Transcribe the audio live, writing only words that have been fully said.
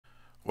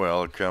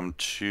Welcome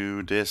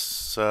to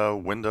this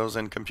Windows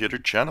and Computer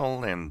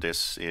channel, and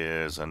this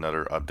is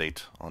another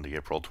update on the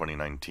April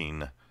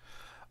 2019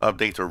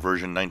 update or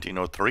version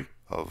 1903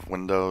 of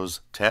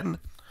Windows 10.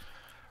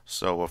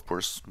 So, of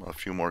course, a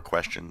few more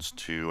questions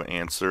to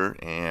answer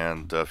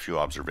and a few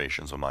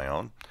observations of my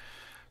own.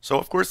 So,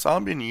 of course,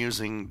 I've been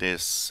using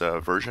this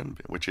version,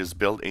 which is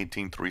build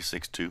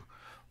 18362,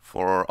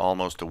 for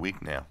almost a week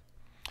now.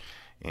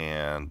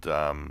 And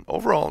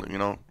overall,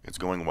 it's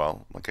going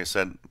well. Like I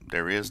said,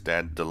 there is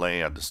that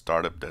delay at the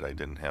startup that I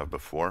didn't have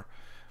before,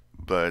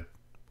 but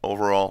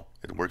overall,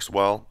 it works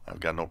well. I've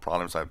got no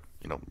problems. I've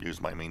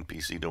used my main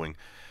PC doing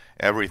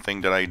everything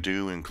that I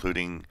do,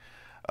 including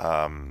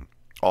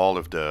all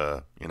of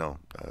the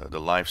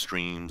live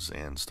streams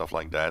and stuff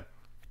like that.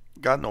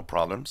 Got no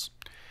problems.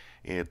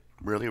 It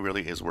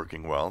really is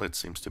working well. It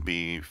seems to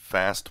be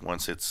fast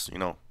once it's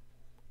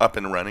up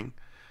and running.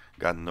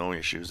 Got no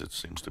issues. It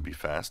seems to be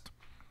fast.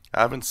 I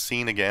haven't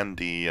seen again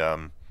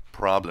the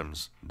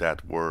problems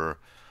that were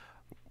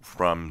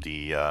from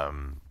the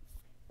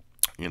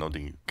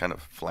the kind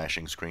of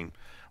flashing screen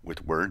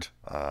with Word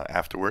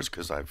afterwards,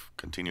 because I've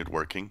continued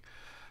working.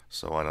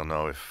 So I don't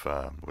know if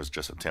it was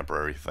just a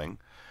temporary thing,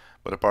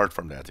 but apart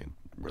from that, it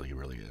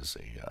really is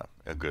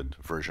a good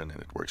version,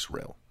 and it works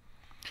well.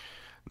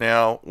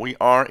 Now we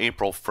are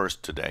April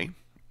 1st today,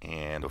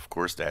 and of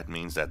course that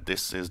means that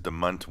this is the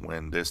month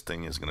when this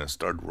thing is going to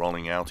start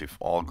rolling out if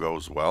all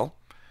goes well.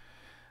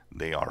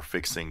 They are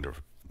fixing the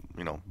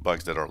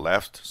bugs that are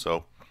left,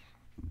 so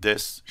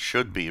this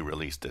should be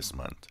released this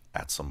month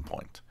at some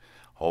point,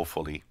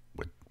 hopefully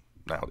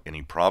without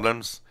any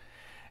problems.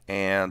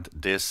 And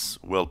this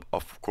will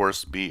of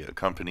course be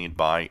accompanied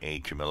by a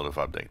cumulative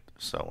update.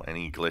 So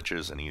any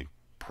glitches, any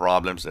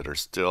problems that are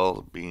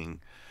still being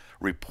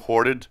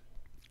reported,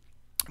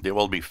 they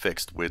will be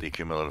fixed with a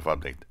cumulative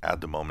update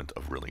at the moment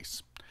of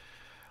release.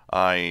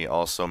 I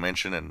also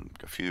mentioned, and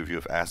a few of you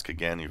have asked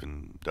again,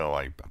 even though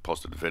I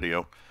posted the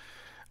video,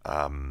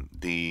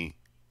 the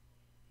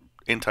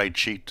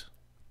Anti-Cheat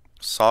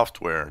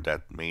software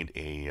that made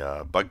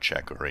a bug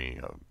check or a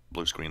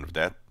blue screen of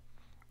death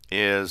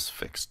is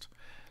fixed.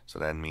 So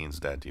that means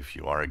that if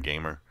you are a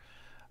gamer,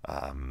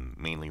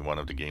 mainly one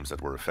of the games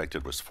that were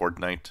affected was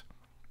Fortnite,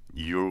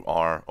 you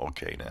are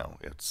okay now.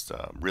 It's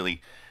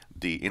really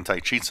the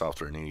Anti-Cheat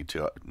software needed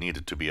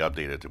to be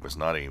updated. It was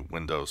not a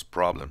Windows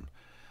problem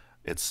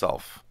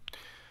itself.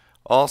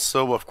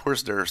 Also, of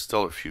course, there are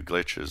still a few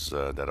glitches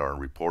that are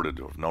reported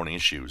of known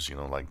issues,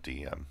 like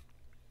the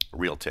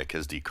Realtek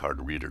SD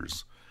card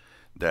readers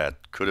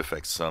that could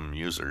affect some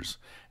users,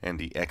 and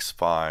the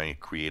XFi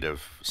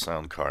Creative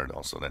sound card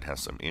also that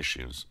has some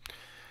issues.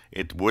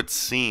 It would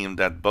seem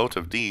that both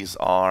of these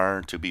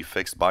are to be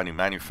fixed by the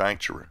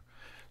manufacturer.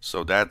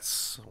 So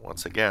that's,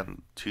 once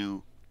again,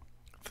 two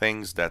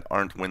things that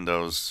aren't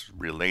Windows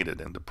related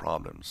in the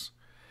problems.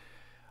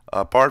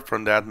 Apart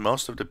from that,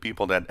 most of the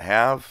people that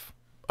have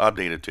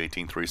updated to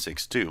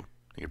 18362,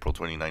 April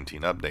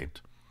 2019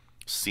 update,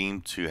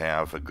 seem to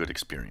have a good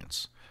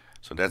experience.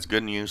 So that's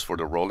good news for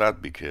the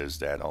rollout, because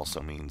that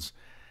also means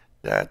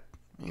that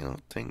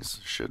things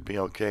should be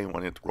okay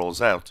when it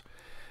rolls out.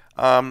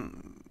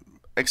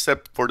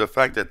 Except for the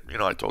fact that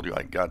I told you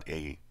I got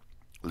a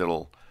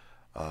little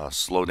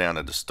slowdown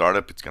at the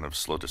startup. It's kind of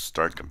slow to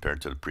start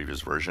compared to the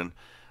previous version.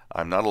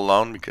 I'm not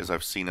alone, because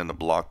I've seen in the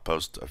blog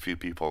post a few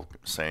people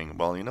saying,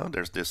 well,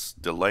 there's this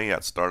delay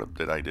at startup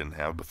that I didn't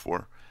have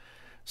before.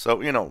 So,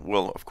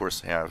 we'll of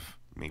course have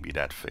maybe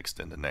that fixed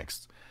in the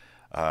next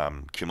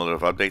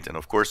cumulative update. And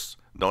of course,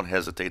 don't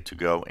hesitate to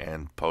go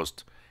and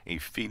post a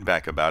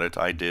feedback about it.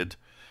 I did.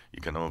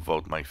 You can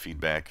vote my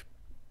feedback.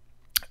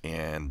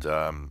 And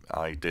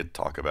I did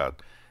talk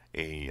about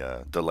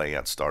a delay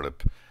at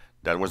startup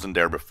that wasn't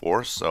there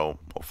before. So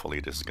hopefully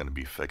this is going to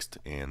be fixed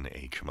in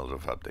a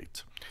cumulative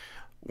update.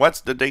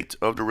 What's the date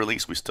of the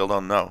release? We still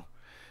don't know.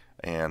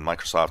 And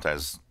Microsoft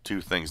has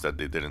two things that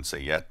they didn't say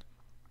yet.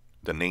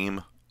 The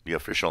name, the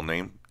official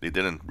name. They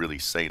didn't really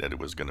say that it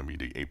was going to be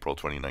the April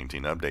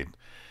 2019 update.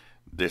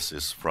 This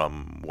is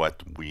from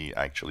what we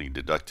actually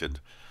deducted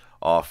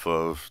off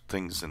of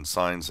things and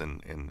signs,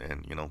 and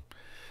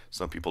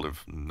some people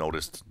have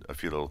noticed a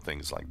few little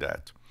things like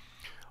that.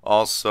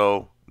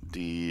 Also,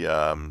 the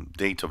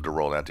date of the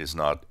rollout is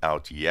not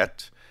out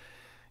yet.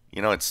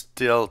 It's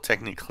still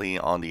technically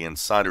on the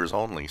insiders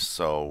only,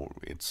 so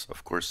it's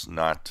of course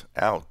not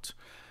out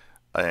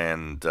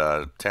and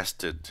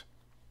tested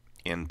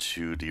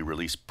into the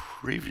release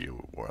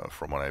preview,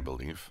 from what I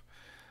believe.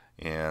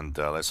 And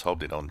let's hope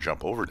they don't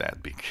jump over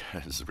that,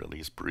 because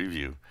release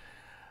preview,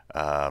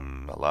 a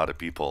lot of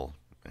people,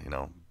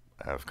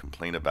 have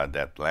complained about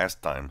that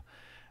last time.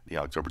 The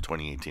October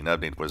 2018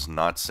 update was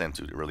not sent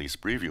to the release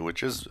preview,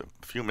 which is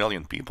a few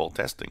million people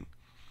testing.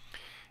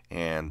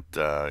 And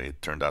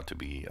it turned out to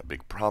be a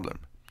big problem.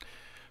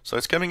 So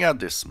it's coming out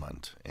this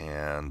month,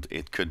 and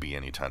it could be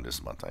any time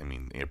this month. I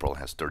mean, April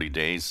has 30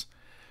 days,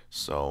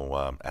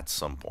 so at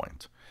some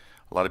point.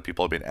 A lot of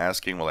people have been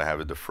asking, will I have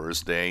it the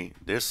first day?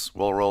 This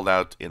will roll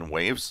out in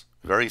waves,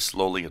 very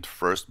slowly at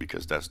first,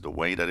 because that's the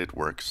way that it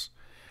works.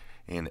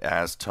 And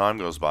as time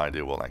goes by,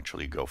 they will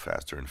actually go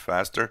faster and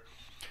faster.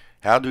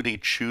 How do they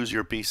choose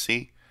your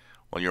PC?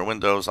 Well, your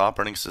Windows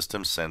operating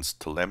system sends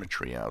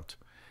telemetry out.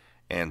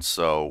 And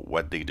so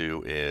what they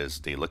do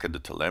is they look at the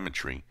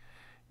telemetry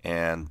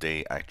and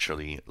they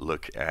actually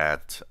look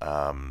at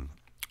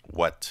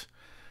what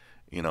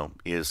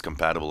is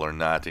compatible or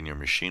not in your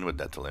machine with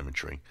that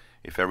telemetry.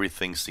 If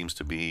everything seems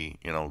to be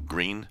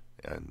green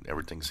and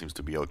everything seems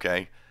to be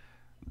okay,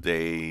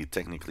 they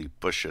technically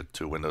push it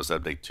to Windows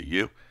Update to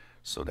you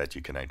so that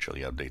you can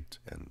actually update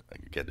and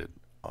get it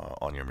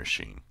on your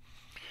machine.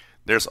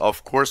 There's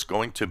of course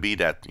going to be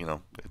that,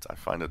 I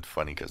find it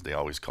funny because they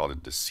always call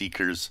it the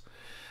seekers.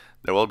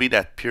 There will be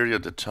that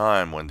period of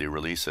time when they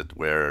release it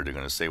where they're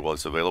going to say, well,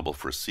 it's available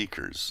for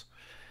seekers.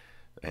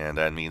 And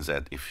that means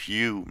that if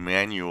you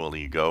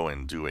manually go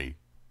and do a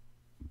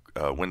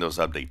Windows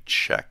Update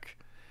check,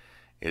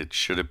 it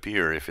should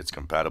appear if it's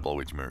compatible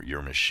with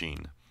your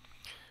machine.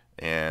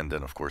 And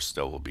then, of course,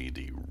 there will be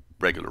the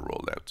regular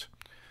rollout.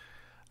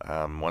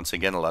 Once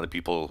again, a lot of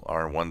people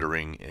are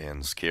wondering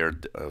and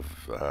scared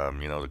of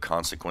the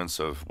consequence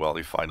of, well,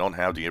 if I don't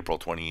have the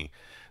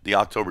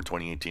October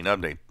 2018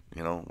 update,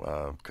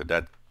 could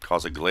that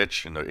cause a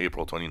glitch in the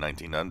April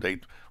 2019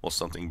 update? Will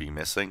something be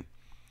missing?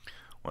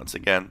 Once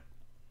again,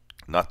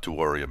 not to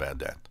worry about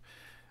that.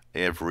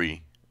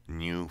 Every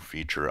new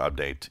feature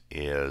update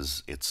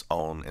is its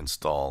own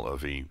install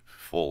of a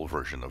full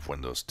version of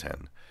Windows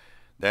 10.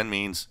 That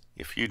means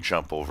if you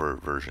jump over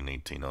version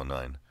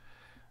 1809,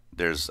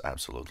 there's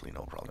absolutely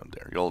no problem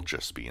there. You'll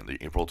just be in the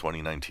April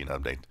 2019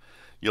 update.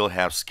 You'll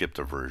have skipped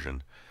a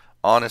version.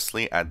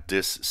 Honestly, at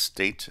this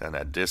state and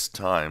at this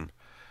time,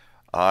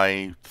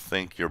 I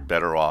think you're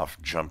better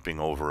off jumping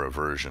over a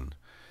version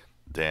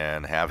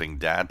than having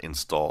that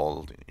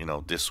installed,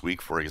 this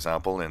week, for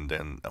example, and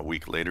then a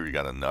week later you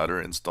got another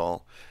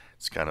install.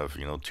 It's kind of,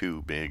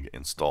 two big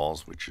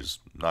installs, which is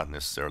not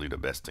necessarily the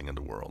best thing in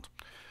the world.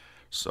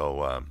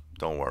 So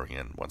don't worry.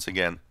 And once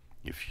again,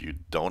 if you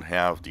don't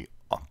have the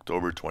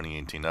October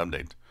 2018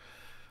 update,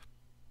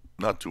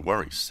 not to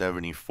worry,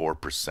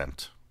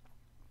 74%,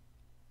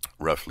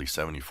 roughly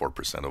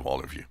 74% of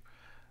all of you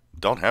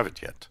don't have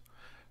it yet.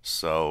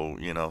 So,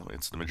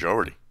 it's the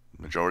majority.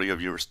 The majority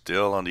of you are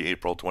still on the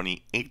April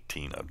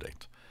 2018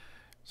 update.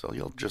 So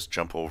you'll just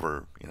jump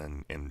over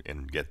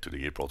and get to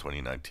the April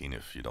 2019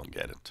 if you don't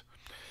get it.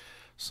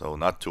 So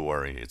not to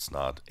worry, it's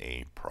not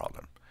a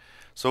problem.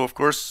 So of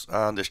course,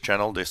 on this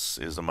channel, this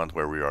is a month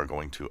where we are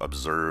going to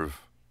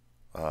observe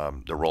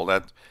the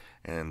rollout.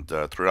 And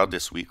throughout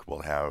this week,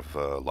 we'll have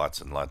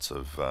lots and lots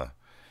of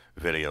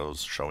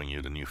videos showing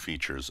you the new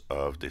features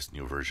of this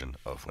new version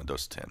of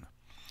Windows 10.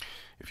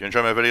 If you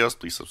enjoy my videos,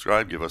 please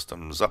subscribe, give us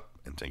thumbs up,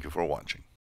 and thank you for watching.